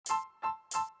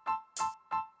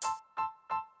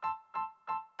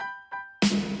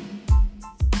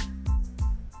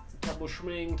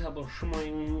double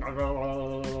schming. You know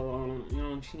what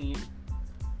I'm saying?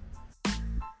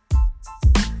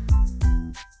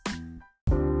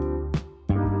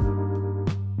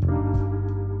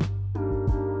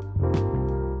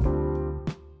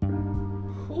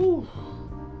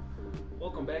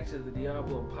 Welcome back to the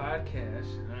Diablo podcast.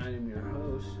 I am your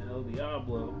host, El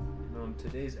Diablo, and on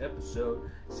today's episode,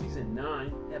 season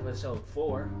 9, episode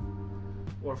 4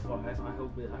 or 5. I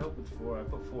hope it's 4. I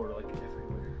put 4 like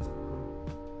everywhere.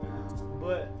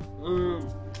 But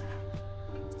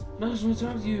I just want to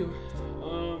talk to you.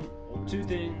 Two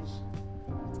things.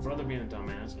 Brother being a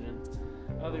dumbass, and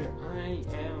other, I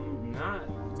am not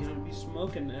gonna be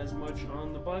smoking as much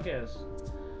on the podcast.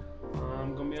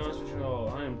 I'm gonna be honest with you all,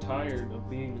 I am tired of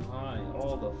being high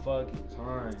all the fucking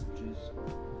time. Just,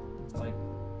 like,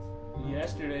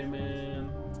 yesterday,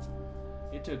 man,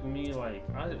 it took me, like,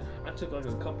 I took, like,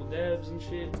 a couple dabs and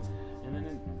shit, and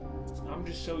then I'm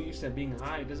just so used to being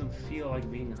high, it doesn't feel like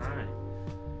being high.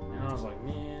 And I was like,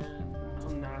 man,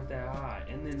 I'm not that high.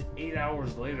 And then 8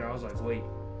 hours later, I was like, wait,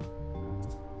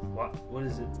 what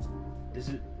is it?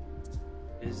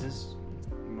 Is this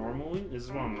normally? This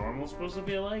is what I'm normal supposed to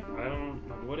feel like?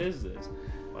 What is this?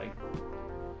 Like,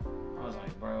 I was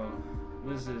like, bro,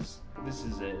 this is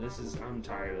it. I'm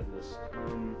tired of this.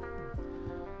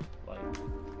 Like,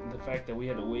 the fact that we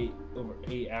had to wait over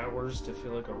 8 hours to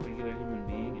feel like a regular human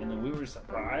being, and then we were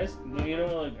surprised, you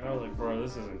know, like, I was like, bro,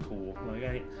 this isn't cool. Like,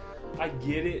 I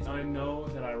get it. I know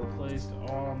that I replaced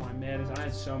all my medicines. I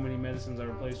had so many medicines I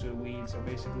replaced with weed, so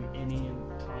basically any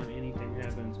time anything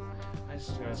happens, I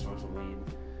just gotta smoke some weed.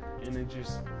 And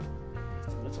it's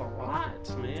a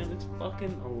lot, man. It's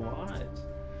fucking a lot.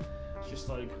 It's just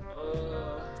like,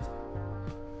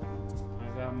 I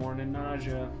got morning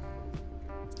nausea.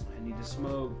 I need to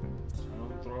smoke so I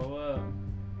don't throw up.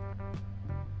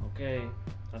 Okay,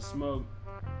 I smoke.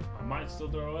 I might still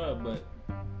throw up, but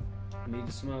I need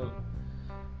to smoke.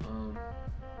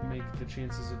 Make the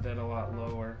chances of that a lot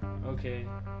lower. Okay,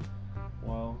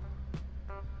 well,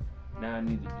 now I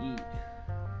need to eat.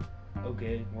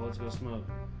 Okay, well, let's go smoke.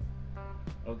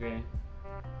 Okay.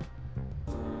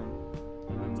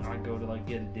 And then I go to, like,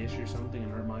 get a dish or something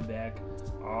and hurt my back.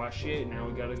 Oh shit, now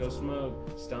we gotta go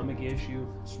smoke. Stomach issue,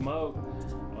 smoke.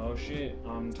 Oh shit,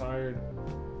 I'm tired.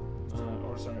 I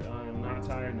am not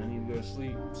tired and I need to go to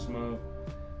sleep. Smoke.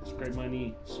 Scrape my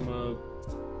knee. Smoke.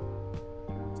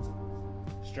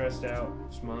 Stressed out.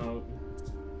 Smoke.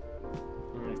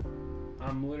 Like,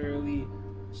 I'm literally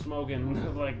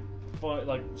smoking like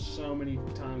so many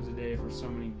times a day for so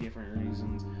many different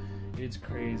reasons. It's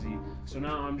crazy. So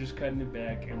now I'm just cutting it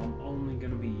back, and I'm only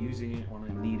gonna be using it when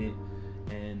I need it,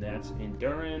 and that's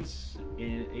endurance,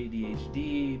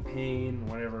 ADHD, pain,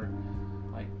 whatever.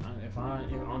 Like, if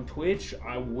on Twitch,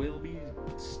 I will be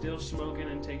still smoking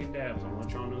and taking dabs. I'll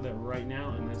let y'all know that right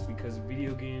now, and that's because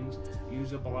video games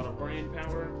use up a lot of brain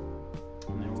power,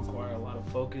 and they require a lot of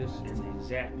focus, and they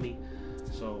zap me.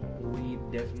 So weed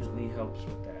definitely helps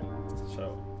with that.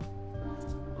 So,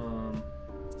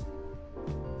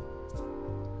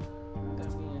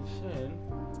 that being said,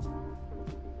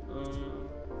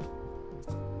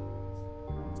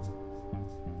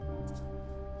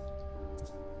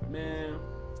 man,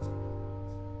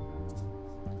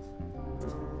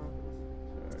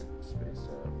 sorry, spaced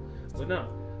out. But no,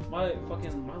 my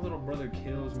little brother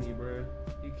kills me, bro.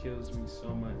 He kills me so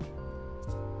much.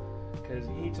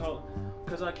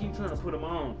 Cause I keep trying to put him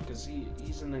on, cause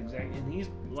he's an exact, and he's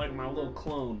like my little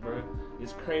clone, bro.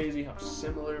 It's crazy how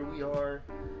similar we are,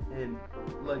 and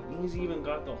like he's even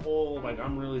got the whole, like,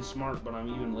 I'm really smart, but I'm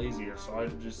even lazier, so I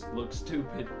just look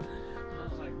stupid. I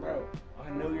was like, bro, I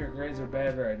know your grades are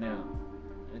bad right now,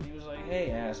 and he was like,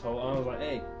 hey, asshole. I was like,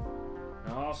 hey,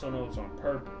 I also know it's on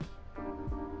purpose.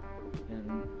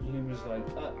 And he was like,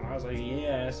 I was like,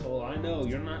 yeah, asshole, I know,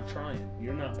 you're not trying.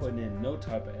 You're not putting in no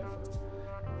type of effort.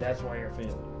 That's why you're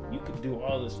failing. You could do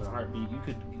all this in a heartbeat. You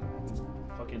could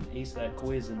fucking ace that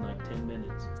quiz in like 10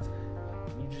 minutes.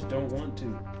 You just don't want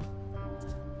to.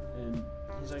 And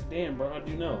he's like, damn, bro, how'd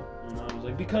you know? And I was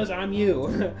like, because I'm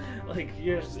you. Like,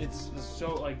 it's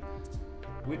so, like,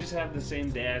 we just have the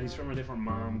same dad. He's from a different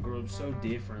mom. Grew up so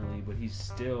differently, but he's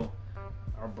still...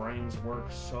 Our brains work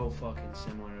so fucking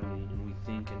similarly, and we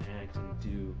think and act and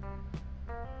do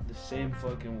the same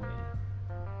fucking way.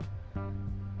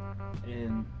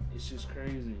 And it's just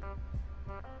crazy.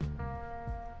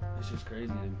 It's just crazy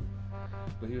to me.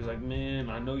 But he was like, man,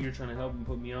 I know you're trying to help and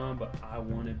put me on, but I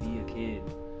want to be a kid.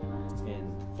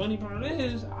 And funny part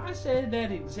is, I said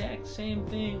that exact same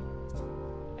thing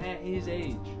at his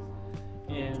age.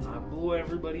 And I blew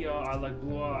everybody off. I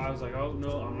was like, oh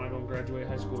no, I'm not going to graduate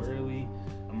high school early.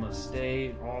 I'm gonna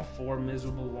stay all 4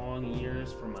 miserable long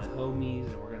years for my homies,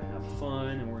 and we're gonna have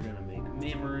fun, and we're gonna make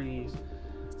memories.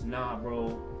 Nah,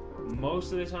 bro.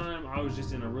 Most of the time, I was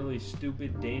just in a really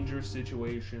stupid, dangerous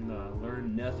situation that I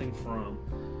learned nothing from,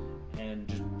 and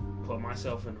just put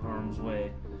myself in harm's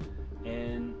way.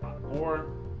 And or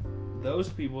those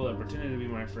people that pretended to be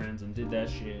my friends and did that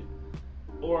shit,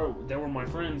 or they were my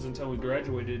friends until we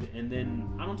graduated, and then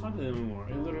I don't talk to them anymore.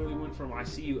 It literally went from I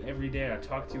see you every day, I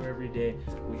talk to you every day,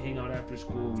 we hang out after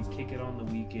school, we kick it on the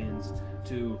weekends,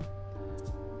 to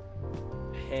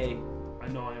hey, I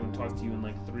know I haven't talked to you in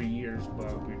like 3 years, but I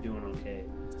hope you're doing okay.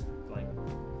 Like,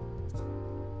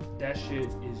 that shit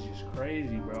is just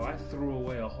crazy, bro. I threw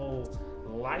away a whole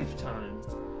lifetime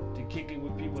to kick it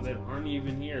with people that aren't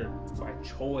even here by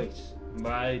choice.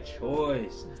 By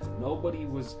choice. Nobody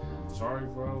was, sorry,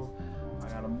 bro, I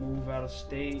gotta move out of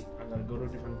state, I gotta go to a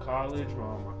different college,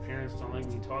 or my parents don't like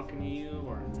me talking to you,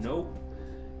 or nope.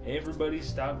 Everybody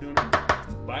stopped doing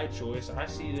it by choice. I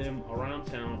see them around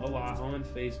town a lot on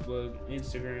Facebook,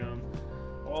 Instagram,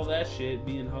 all that shit,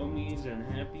 being homies and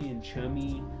happy and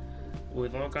chummy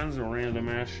with all kinds of random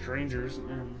ass strangers.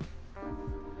 And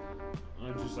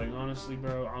I'm just like, honestly,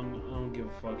 bro, I don't give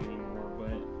a fuck anymore.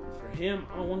 But for him,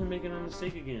 I don't want him making a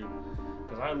mistake again.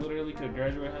 Because I literally could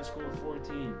graduate high school at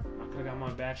 14. I could have got my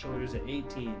bachelor's at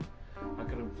 18. I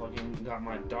could have fucking got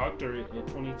my doctorate at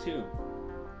 22.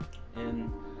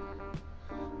 And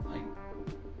like,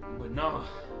 but nah,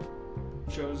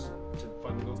 chose to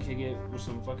fucking go kick it with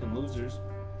some fucking losers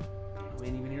who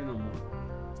ain't even here no more.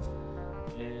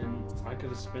 And I could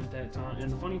have spent that time. And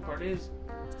the funny part is,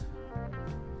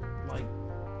 like,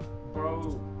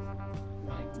 bro,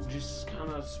 like, just kind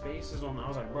of spaces on. I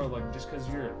was like, bro, like, just because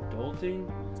you're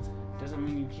adulting doesn't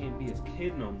mean you can't be a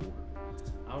kid no more.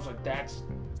 I was like, that's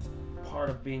part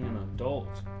of being an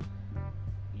adult.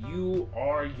 You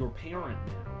are your parent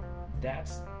now.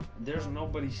 There's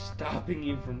nobody stopping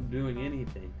you from doing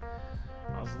anything.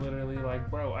 I was literally like,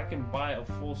 bro, I can buy a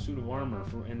full suit of armor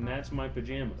and that's my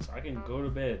pajamas. I can go to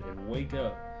bed and wake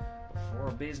up before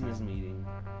a business meeting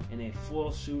in a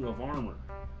full suit of armor,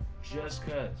 just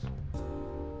cause.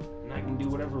 And I can do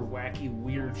whatever wacky,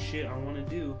 weird shit I want to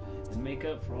do and make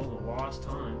up for all the lost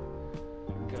time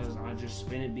because I just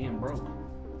spent it being broke.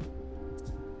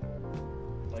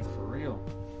 Like, for real.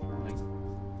 Like,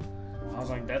 I was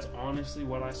like, that's honestly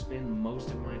what I spend most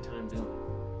of my time doing.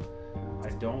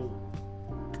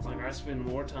 I spend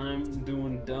more time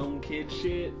doing dumb kid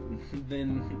shit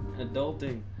than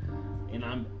adulting. And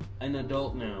I'm an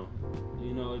adult now.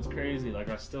 You know, it's crazy. Like,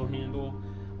 I still handle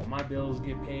all my bills,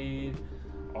 get paid.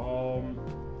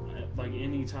 Like,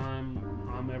 anytime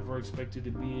I'm ever expected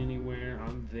to be anywhere,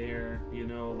 I'm there. You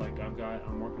know, like,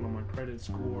 I'm working on my credit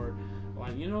score.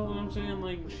 Like, you know what I'm saying?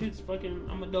 Like, shit's fucking,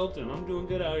 I'm adulting. I'm doing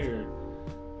good out here.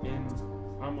 And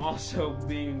I'm also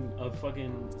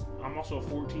I'm also a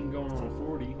 14 going on a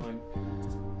 40. Like,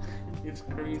 it's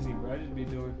crazy, bro. I just be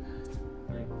doing,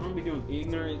 like, I don't be doing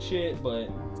ignorant shit,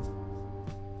 but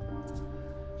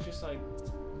it's just like,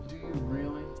 do you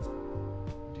really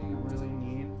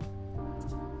need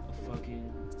a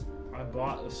fucking, I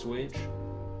bought a Switch,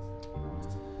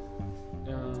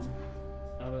 out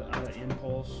of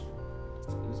impulse.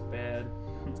 It's bad.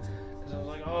 Because I was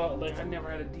like, oh, like, I never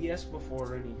had a DS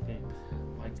before or anything.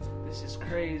 Like, this is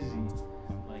crazy.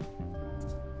 Like,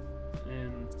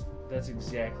 and that's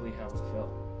exactly how it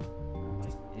felt.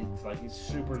 Like, it's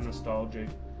super nostalgic.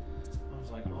 I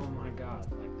was like, oh my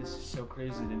god, like, this is so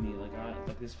crazy to me. Like,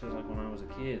 this feels like when I was a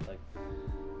kid. Like,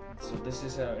 so this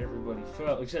is how everybody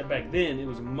felt. Except back then, it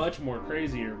was much more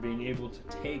crazier being able to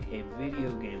take a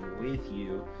video game with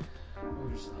you. I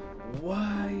was just like,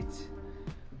 what?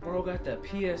 Bro got the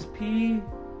PSP?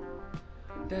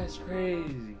 That's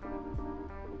crazy.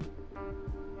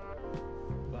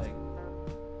 Like,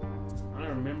 I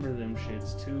remember them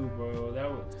shits too, bro.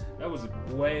 That was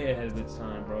way ahead of its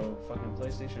time, bro. Fucking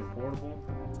PlayStation Portable.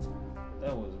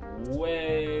 That was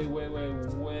way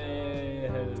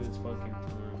ahead of its fucking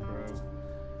time, bro.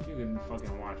 You can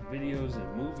fucking watch videos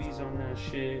and movies on that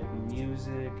shit,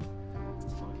 music,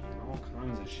 fucking all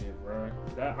kinds of shit, bro.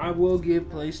 That I will give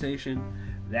PlayStation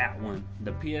that one.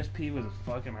 The PSP was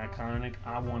fucking iconic.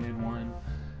 I wanted one.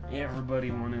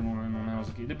 Everybody wanted one when I was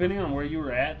a kid. Depending on where you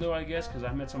were at, though, I guess, because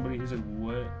I met somebody who's like,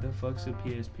 what the fuck's a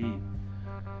PSP?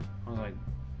 I was like,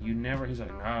 you never? He's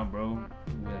like, nah, bro.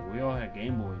 We all had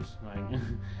Game Boys. Like, I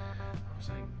was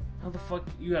like, how the fuck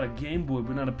you got a Game Boy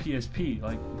but not a PSP?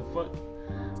 Like, the fuck?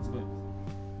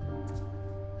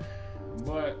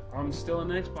 But I'm still an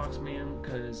Xbox man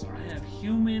because I have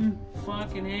human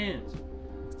fucking hands.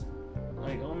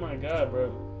 Like, oh my god,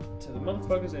 bro. To the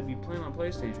motherfuckers that be playing on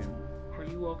PlayStation, are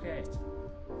you okay?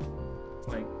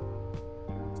 Like,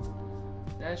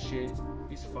 that shit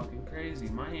is fucking crazy.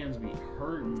 My hands be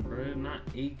hurting, bro. Not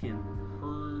aching,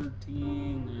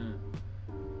 hurting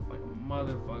like a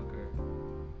motherfucker.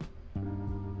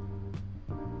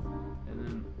 And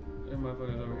then there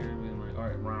motherfuckers over here being like,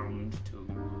 alright, round 2.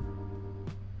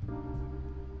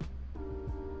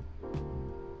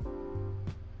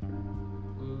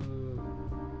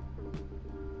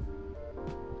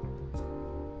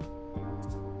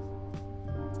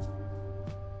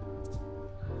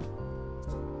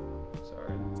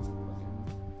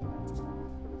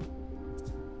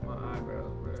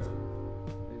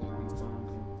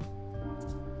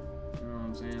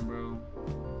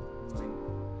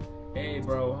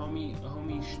 Bro, homie,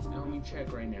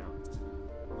 check right now.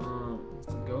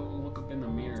 Go look up in the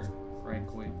mirror right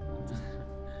quick.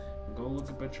 Go look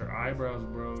up at your eyebrows,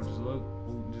 bro.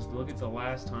 Just look at the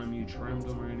last time you trimmed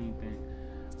them or anything.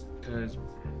 Cause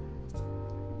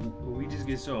we just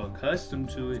get so accustomed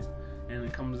to it, and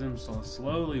it comes in so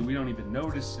slowly, we don't even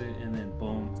notice it, and then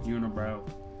boom, unibrow.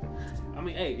 I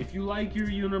mean, hey, if you like your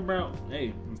unibrow,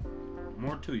 hey,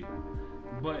 more to you.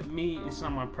 But me, it's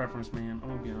not my preference, man. I'm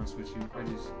gonna be honest with you.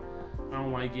 I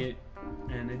don't like it.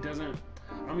 And it doesn't,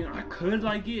 I mean, I could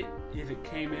like it if it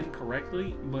came in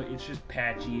correctly, but it's just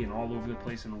patchy and all over the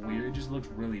place and weird. It just looks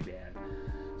really bad.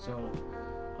 So,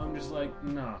 I'm just like,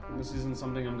 nah, this isn't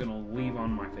something I'm gonna leave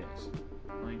on my face.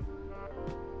 Like,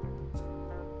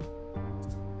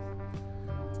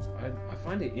 I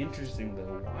find it interesting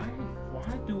though.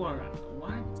 Why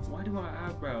do our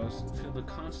eyebrows feel the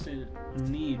constant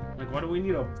need? Like, why do we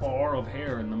need a bar of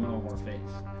hair in the middle of our face?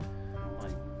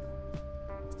 Like,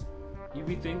 you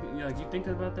think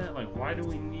about that? Like, why do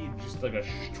we need just like a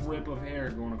strip of hair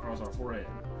going across our forehead?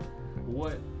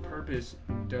 What purpose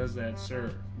does that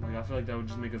serve? Like, I feel like that would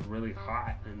just make us really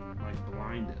hot and like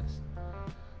blind us.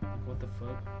 Like, what the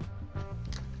fuck?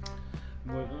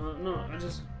 But no, it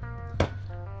was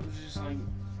just like,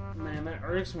 man, that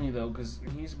irks me though, because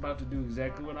he's about to do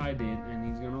exactly what I did, and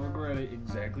he's gonna regret it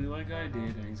exactly like I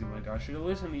did, and he's gonna be like, I should have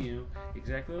listened to you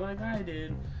exactly like I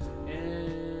did,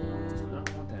 and I don't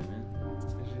want that, man.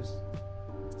 It's just,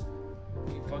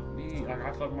 he fucked me, like,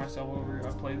 I fucked myself over,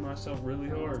 I played myself really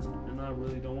hard, and I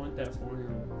really don't want that for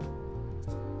him.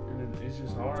 And it's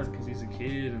just hard, because he's a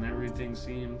kid, and everything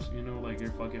seems, you know, like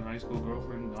your fucking high school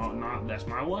girlfriend, oh, nah, that's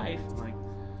my wife, like,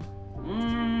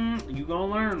 you gonna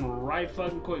learn right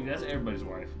fucking quick. That's everybody's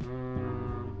wife.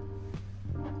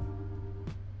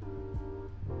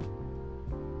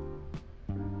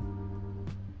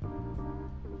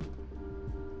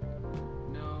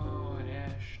 No,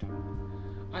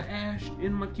 I ashed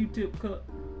in my Q-tip cup.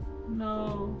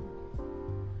 No.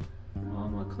 All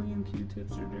my clean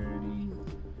Q-tips are dirty.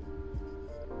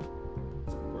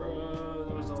 Bro,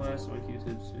 that was the last of my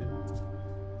Q-tips too.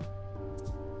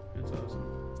 That's awesome.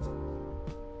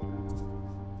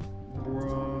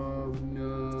 Bro,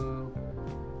 no,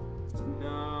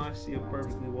 I see a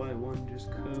perfectly white one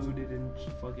just coated in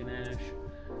fucking ash.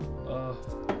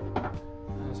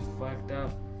 That's fucked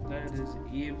up. That is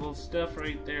evil stuff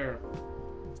right there.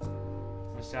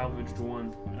 I salvaged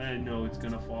one. I know it's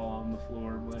gonna fall on the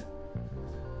floor, but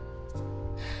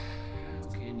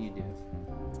how can you do?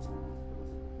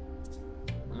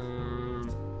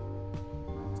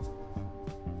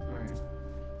 Alright.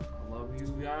 I love you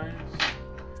guys.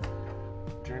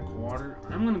 Drink water.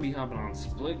 I'm gonna be hopping on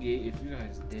Splitgate. If you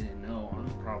guys didn't know, I'm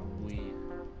probably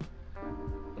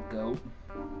a goat.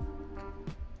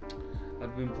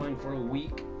 I've been playing for a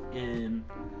week and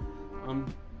I'm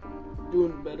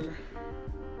doing better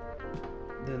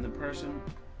than the person.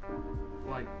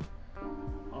 Like,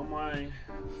 on my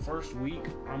first week,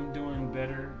 I'm doing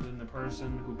better than the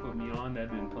person who put me on that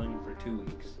had been playing for 2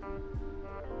 weeks.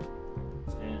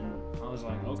 And I was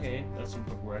like, okay, that's some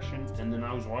progression. And then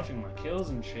I was watching my kills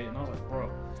and shit, and I was like, bro,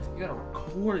 you gotta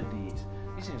record these.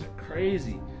 These things are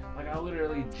crazy. Like, I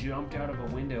literally jumped out of a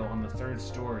window on the 3rd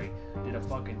story, did a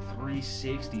fucking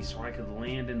 360 so I could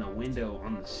land in the window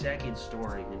on the 2nd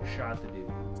story and shot the dude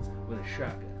with a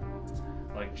shotgun.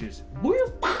 Like, just,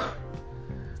 whoop!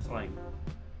 Like,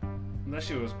 that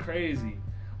shit was crazy.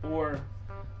 Or,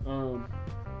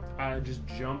 I just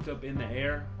jumped up in the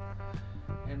air,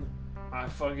 and I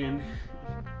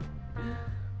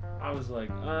was like,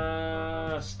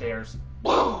 stairs.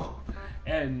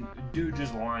 And dude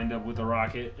just lined up with a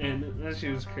rocket, and that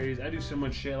shit was crazy. I do so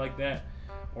much shit like that.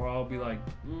 Or I'll be like,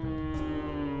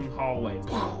 hallway,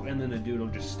 and then a dude will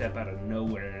just step out of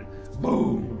nowhere and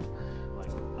boom. Like,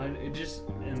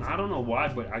 and I don't know why,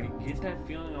 but I get that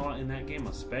feeling a lot in that game,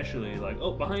 especially. Like,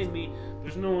 oh, behind me,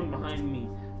 there's no one behind me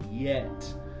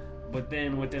yet. But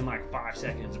then within like 5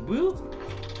 seconds, boop.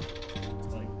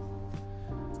 Like,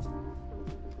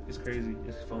 it's crazy.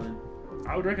 It's fun.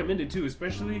 I would recommend it too,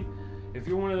 especially if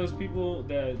you're one of those people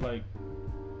that like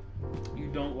you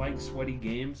don't like sweaty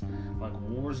games like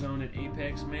Warzone and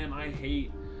Apex. Man, I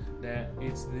hate that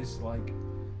it's this like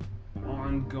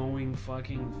ongoing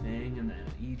fucking thing, and that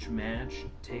each match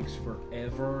takes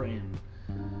forever, and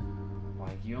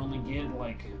like you only get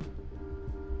like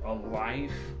a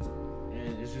life,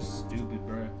 and it's just stupid,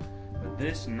 bro. But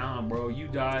this, nah, bro, you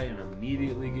die and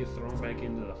immediately get thrown back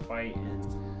into the fight, and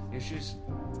it just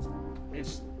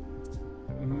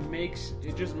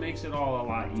makes it all a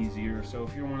lot easier. So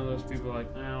if you're one of those people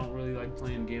like, I don't really like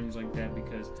playing games like that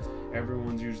because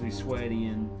everyone's usually sweaty,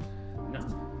 and no,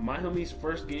 my homie's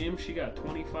first game, she got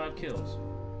 25 kills.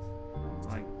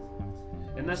 Like,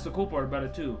 and that's the cool part about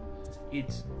it too.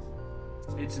 It's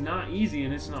not easy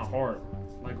and it's not hard.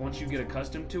 Like, once you get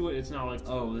accustomed to it, it's not like,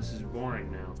 oh, this is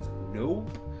boring now.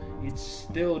 Nope. It's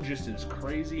still just as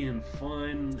crazy and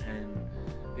fun, and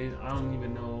I don't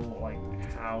even know like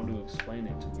how to explain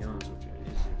it, to be honest with you.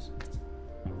 It's just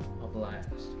a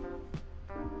blast.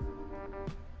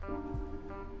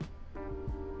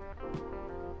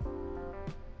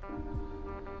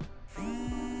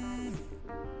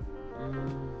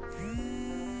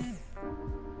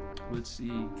 Let's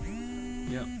see.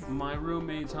 Yep, my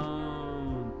roommate's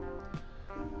home.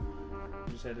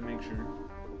 Just had to make sure.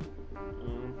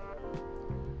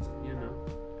 You know,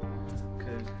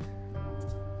 cause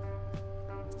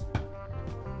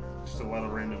just a lot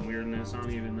of random weirdness. I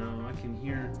don't even know. I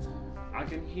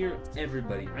can hear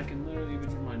everybody. I can literally even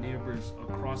hear my neighbors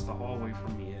across the hallway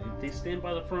from me. If they stand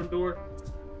by the front door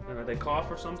and they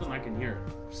cough or something, I can hear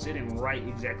it. Sitting right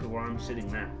exactly where I'm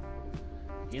sitting now,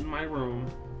 in my room,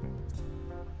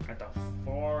 at the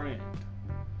far end.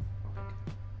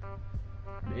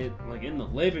 Like in the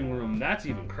living room, that's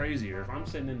even crazier. If I'm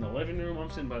sitting in the living room, I'm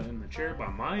sitting in the chair by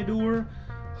my door,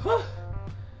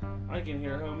 I can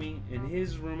hear homie in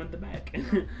his room at the back.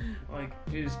 Like,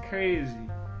 it is crazy.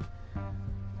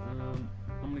 I'm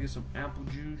gonna get some apple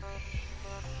juice.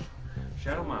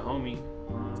 Shout out my homie.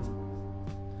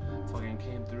 Fucking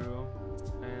came through,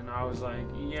 and I was like,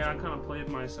 yeah, I kind of played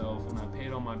myself, and I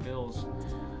paid all my bills,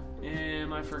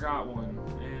 and I forgot one.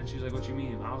 And she's like, what you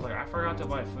mean? I was like, I forgot to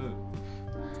buy food.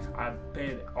 I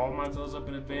paid all my bills up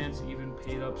in advance, even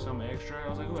paid up some extra. I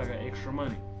was like, ooh, I got extra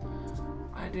money.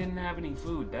 I didn't have any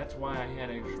food. That's why I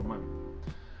had extra money.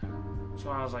 So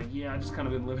I was like, yeah, I just kind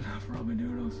of been living off ramen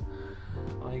noodles.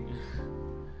 Like,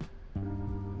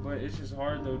 but it's just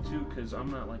hard though too, because I'm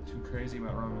not like too crazy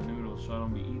about ramen noodles, so I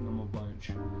don't be eating them a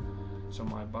bunch. So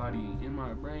my body and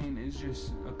my brain is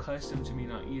just accustomed to me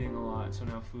not eating a lot, so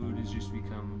now food has just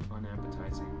become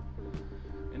unappetizing.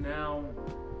 And now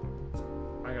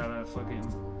I gotta fucking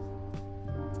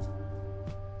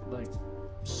like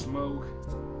smoke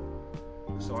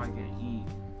so I can eat,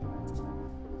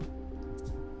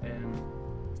 and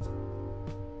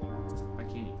I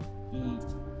can't eat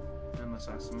unless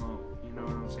I smoke. You know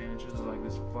what I'm saying? It's just like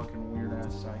this fucking weird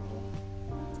ass cycle.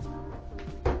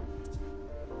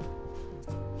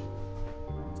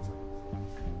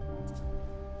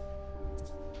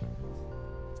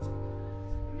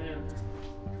 And then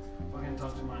fucking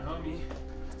talked to my homie,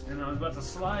 and I was about to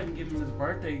slide and give him his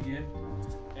birthday gift,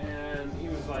 and he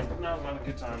was like, "Now's not a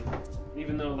good time,"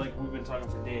 even though like we've been talking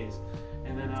for days.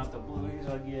 And then out the blue, he's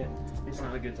like, "Yeah, it's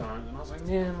not a good time." And I was like,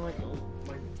 "Man, like,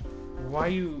 why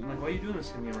you doing this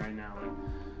to me right now? Like,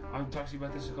 I talked to you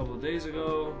about this a couple of days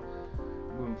ago.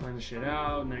 We've been planning shit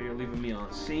out. Now you're leaving me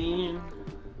on scene.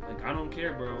 Like, I don't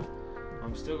care, bro.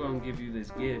 I'm still gonna give you this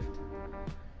gift."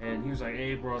 And he was like,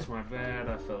 "Hey, bro, it's my bad.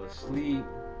 I fell asleep.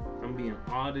 I'm being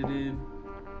audited."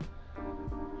 I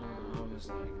was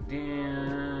like,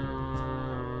 "Damn."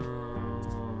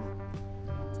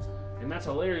 And that's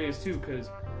hilarious too, cause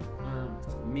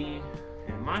me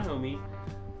and my homie.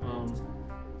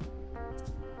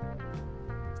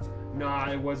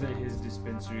 Nah, it wasn't his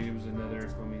dispensary. It was another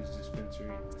homie's dispensary.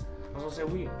 I was gonna say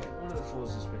one of the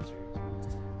fools' dispensaries.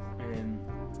 And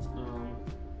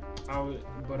I was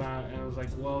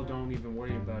like, well, don't even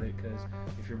worry about it, because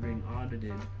if you're being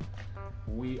audited,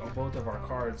 both of our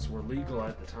cards were legal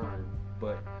at the time,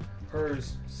 but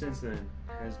hers since then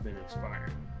has been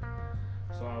expired.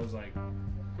 So I was like,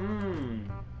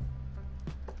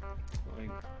 like.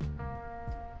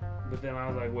 But then I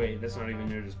was like, wait, that's not even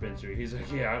your dispensary. He's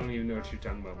like, yeah, I don't even know what you're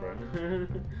talking about, bro.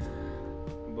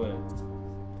 But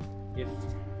if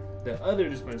the other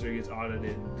dispensary gets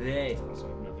audited, they also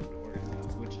have nothing to worry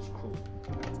about, which is cool.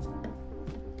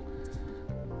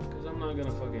 Because I'm not going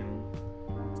to fucking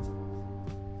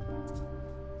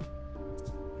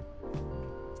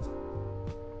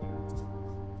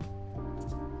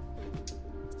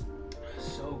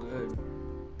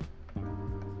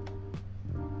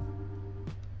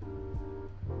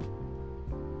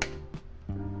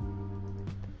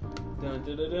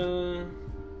Da-da-da-da.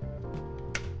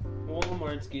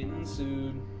 Walmart's getting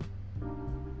sued.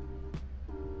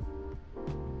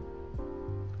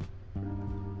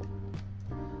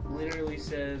 Literally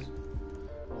says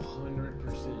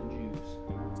 100% juice.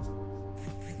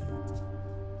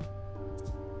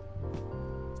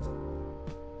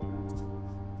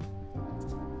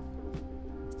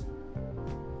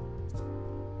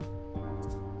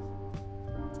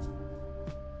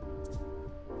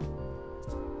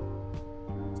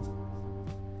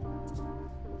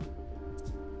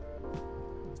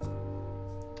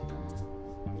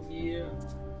 Yeah,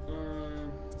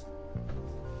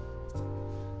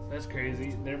 that's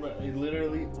crazy. They're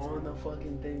literally on the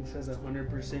fucking thing says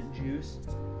 100% juice,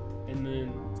 and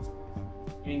then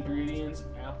ingredients: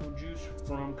 apple juice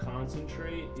from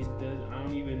concentrate. It does. I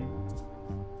don't even.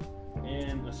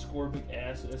 And ascorbic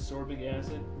acid,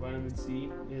 vitamin C.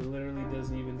 It literally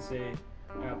doesn't even say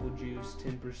apple juice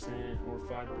 10% or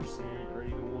 5% or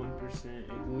even 1%.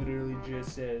 It literally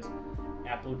just says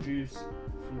apple juice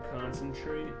from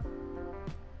concentrate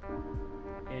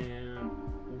and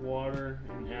water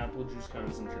and apple juice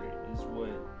concentrate is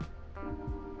what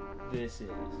this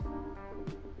is.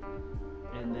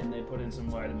 And then they put in some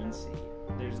vitamin C.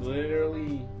 There's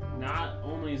literally, not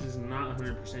only is this not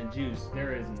 100% juice,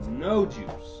 there is no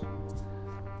juice.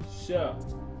 So,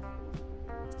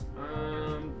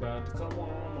 I'm about to call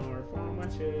Walmart for my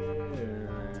check.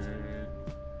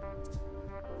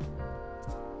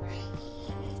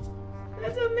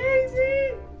 That's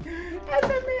amazing! That's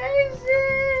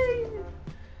amazing!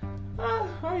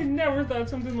 I never thought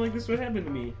something like this would happen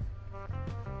to me.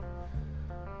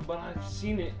 But I've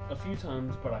seen it a few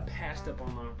times, but I passed up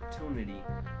on the opportunity.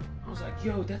 I was like,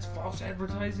 yo, that's false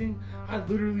advertising. I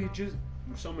literally just,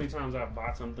 so many times I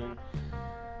bought something,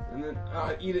 and then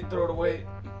I eat it, throw it away,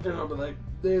 and I'll be like,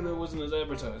 damn, that wasn't as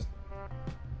advertised.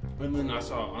 And then I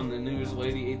saw on the news,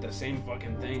 lady ate the same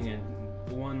fucking thing and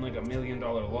won like $1 million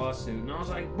lawsuit. And I was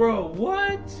like, bro,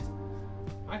 what?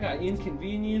 I got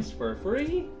inconvenienced for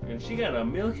free, and she got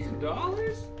 $1 million? Bro, I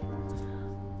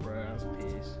was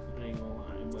pissed. I ain't gonna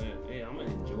lie, but hey, I'm gonna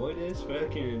enjoy this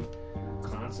fucking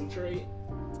concentrate.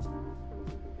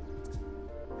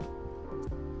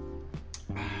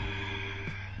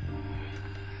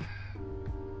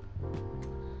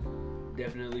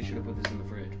 Definitely should have put this in the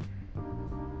fridge.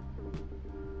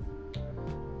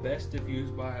 Best if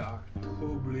used by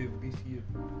October of this year.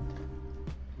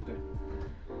 Okay.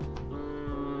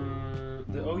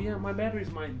 Oh yeah, my batteries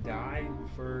might die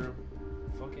for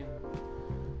fucking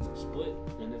split,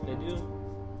 and if they do,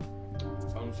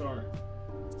 I'm sorry.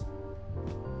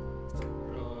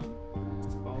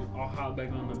 I'll hop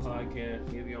back on the podcast,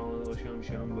 give you all a little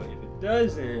shum, but if it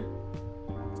doesn't,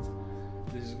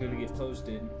 this is gonna get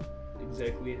posted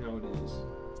exactly how it is.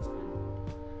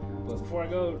 But before I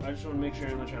go, I just want to make sure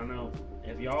and let y'all know,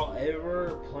 if y'all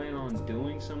ever plan on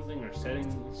doing something or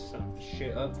setting some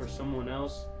shit up for someone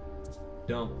else,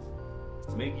 don't.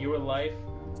 Make your life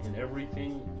and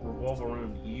everything revolve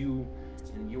around you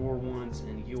and your wants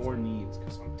and your needs,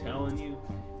 because I'm telling you,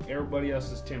 everybody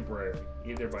else is temporary,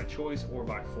 either by choice or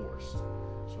by force.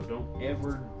 So don't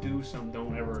ever do something,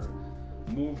 don't ever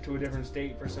move to a different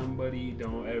state for somebody,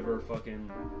 don't ever fucking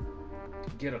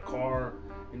get a car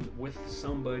and with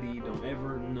somebody, don't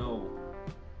ever know.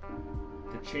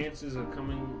 The chances of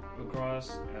coming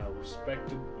across a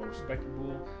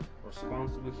respectable,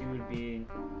 responsible human being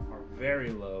are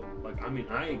very low. Like, I mean,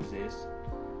 I exist,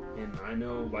 and I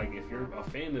know, like, if you're a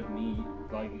fan of me,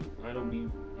 like, I don't be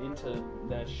into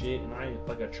that shit, and I,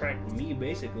 like, attract me,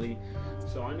 basically.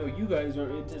 So I know you guys are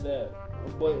into that,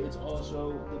 but it's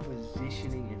also the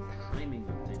positioning and timing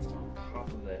of things on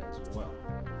top of that as well.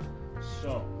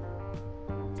 So,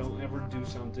 don't ever do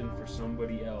something for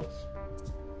somebody else,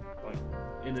 like,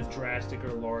 in a drastic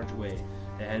or large way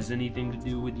that has anything to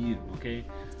do with you, okay?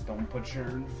 Don't put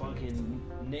your fucking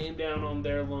name down on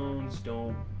their loans.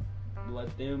 Don't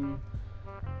let them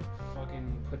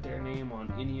fucking put their name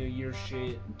on any of your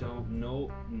shit. Don't know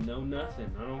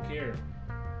nothing. I don't care.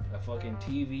 A fucking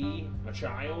TV, a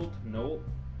child, nope,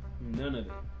 none of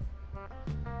it.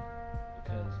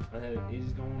 Because it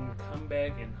is going to come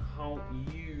back and haunt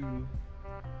you.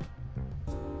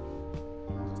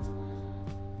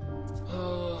 I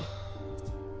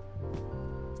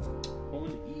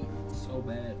want to eat so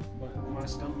bad, but my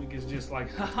stomach is just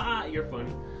like, haha, you're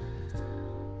funny.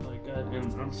 Like,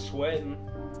 and I'm sweating,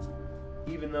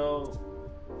 even though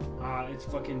it's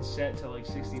fucking set to like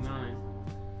 69.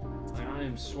 Like, I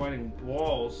am sweating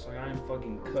balls. Like, I am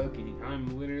fucking cooking.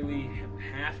 I'm literally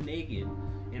half naked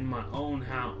in my own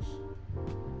house,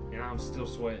 and I'm still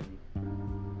sweating.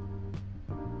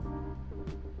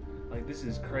 Like, this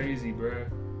is crazy, bro.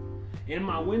 And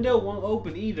my window won't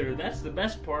open either. That's the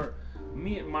best part.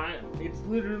 It's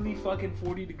literally fucking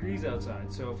 40 degrees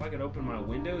outside. So if I could open my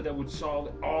window, that would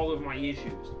solve all of my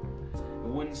issues. It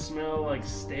wouldn't smell like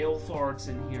stale farts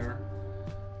in here.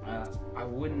 I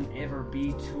wouldn't ever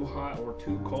be too hot or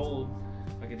too cold.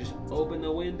 I could just open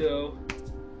the window,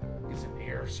 get some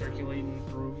air circulating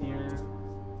through here.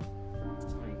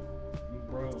 Like,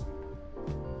 bro,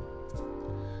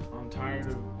 I'm tired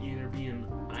of either being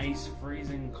ice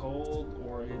freezing cold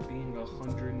or it being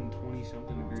 120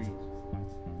 something degrees.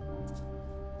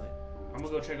 Like, I'm gonna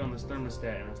go check on this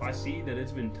thermostat, and if I see that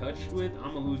it's been touched with,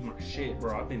 I'm gonna lose my shit,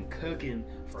 bro. I've been cooking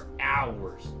for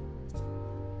hours.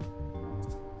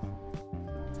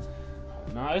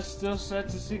 Now it's still set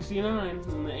to 69,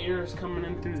 and the air is coming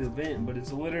in through the vent, but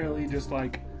it's literally just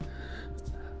like,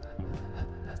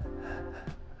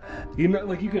 you know,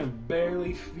 like you can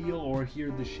barely feel or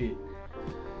hear the shit.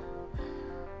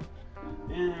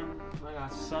 And I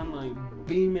got sunlight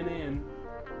beaming in,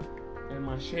 and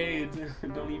my shades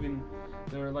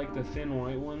they're like the thin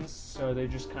white ones, so they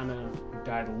just kind of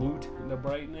dilute the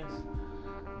brightness.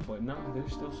 But no,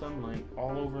 there's still sunlight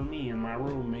all over me in my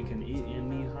room, making it and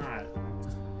me hot.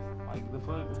 Like the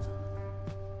fuck.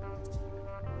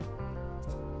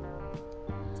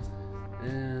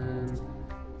 And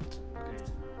okay,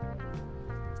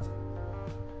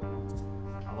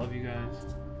 I love you guys.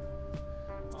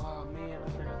 Oh man, I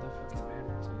forgot the fucking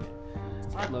batteries again.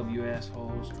 I love you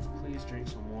assholes. Please drink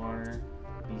some water.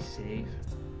 Be safe.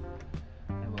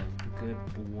 Have a good,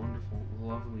 wonderful,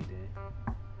 lovely day.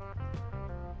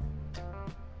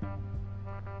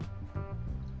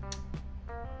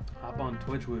 Hop on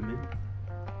Twitch with me.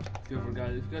 If you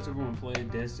guys ever want to play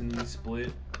Destiny,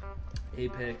 Split,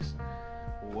 Apex,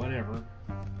 whatever,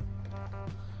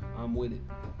 I'm with it.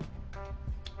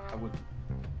 I would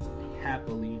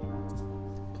happily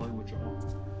play with y'all.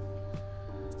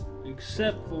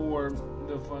 Except for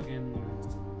the fucking...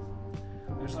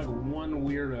 There's like one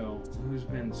weirdo who's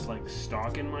been like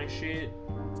stalking my shit.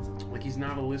 Like, he's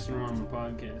not a listener on the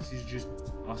podcast. He's just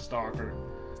a stalker,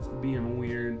 being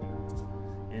weird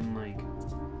and like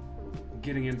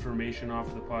getting information off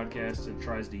of the podcast and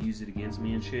tries to use it against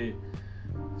me and shit.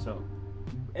 So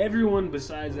everyone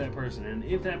besides that person, and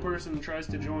if that person tries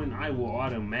to join, I will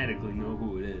automatically know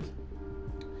who it is.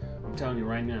 I'm telling you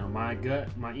right now, my gut,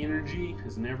 my energy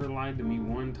has never lied to me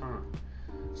one time.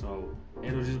 So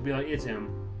it'll just be like, it's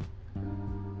him.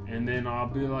 And then I'll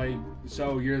be like,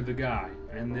 so you're the guy.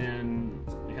 And then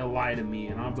he'll lie to me,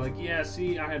 and I'll be like, yeah,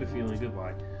 see, I had a feeling,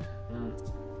 goodbye.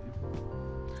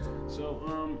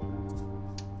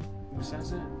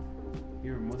 Besides that,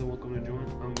 you're more than welcome to join.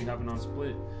 I'm gonna be hopping on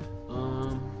Split.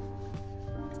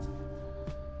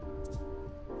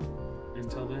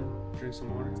 Until then, drink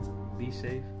some water, be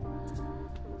safe.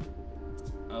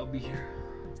 I'll be here.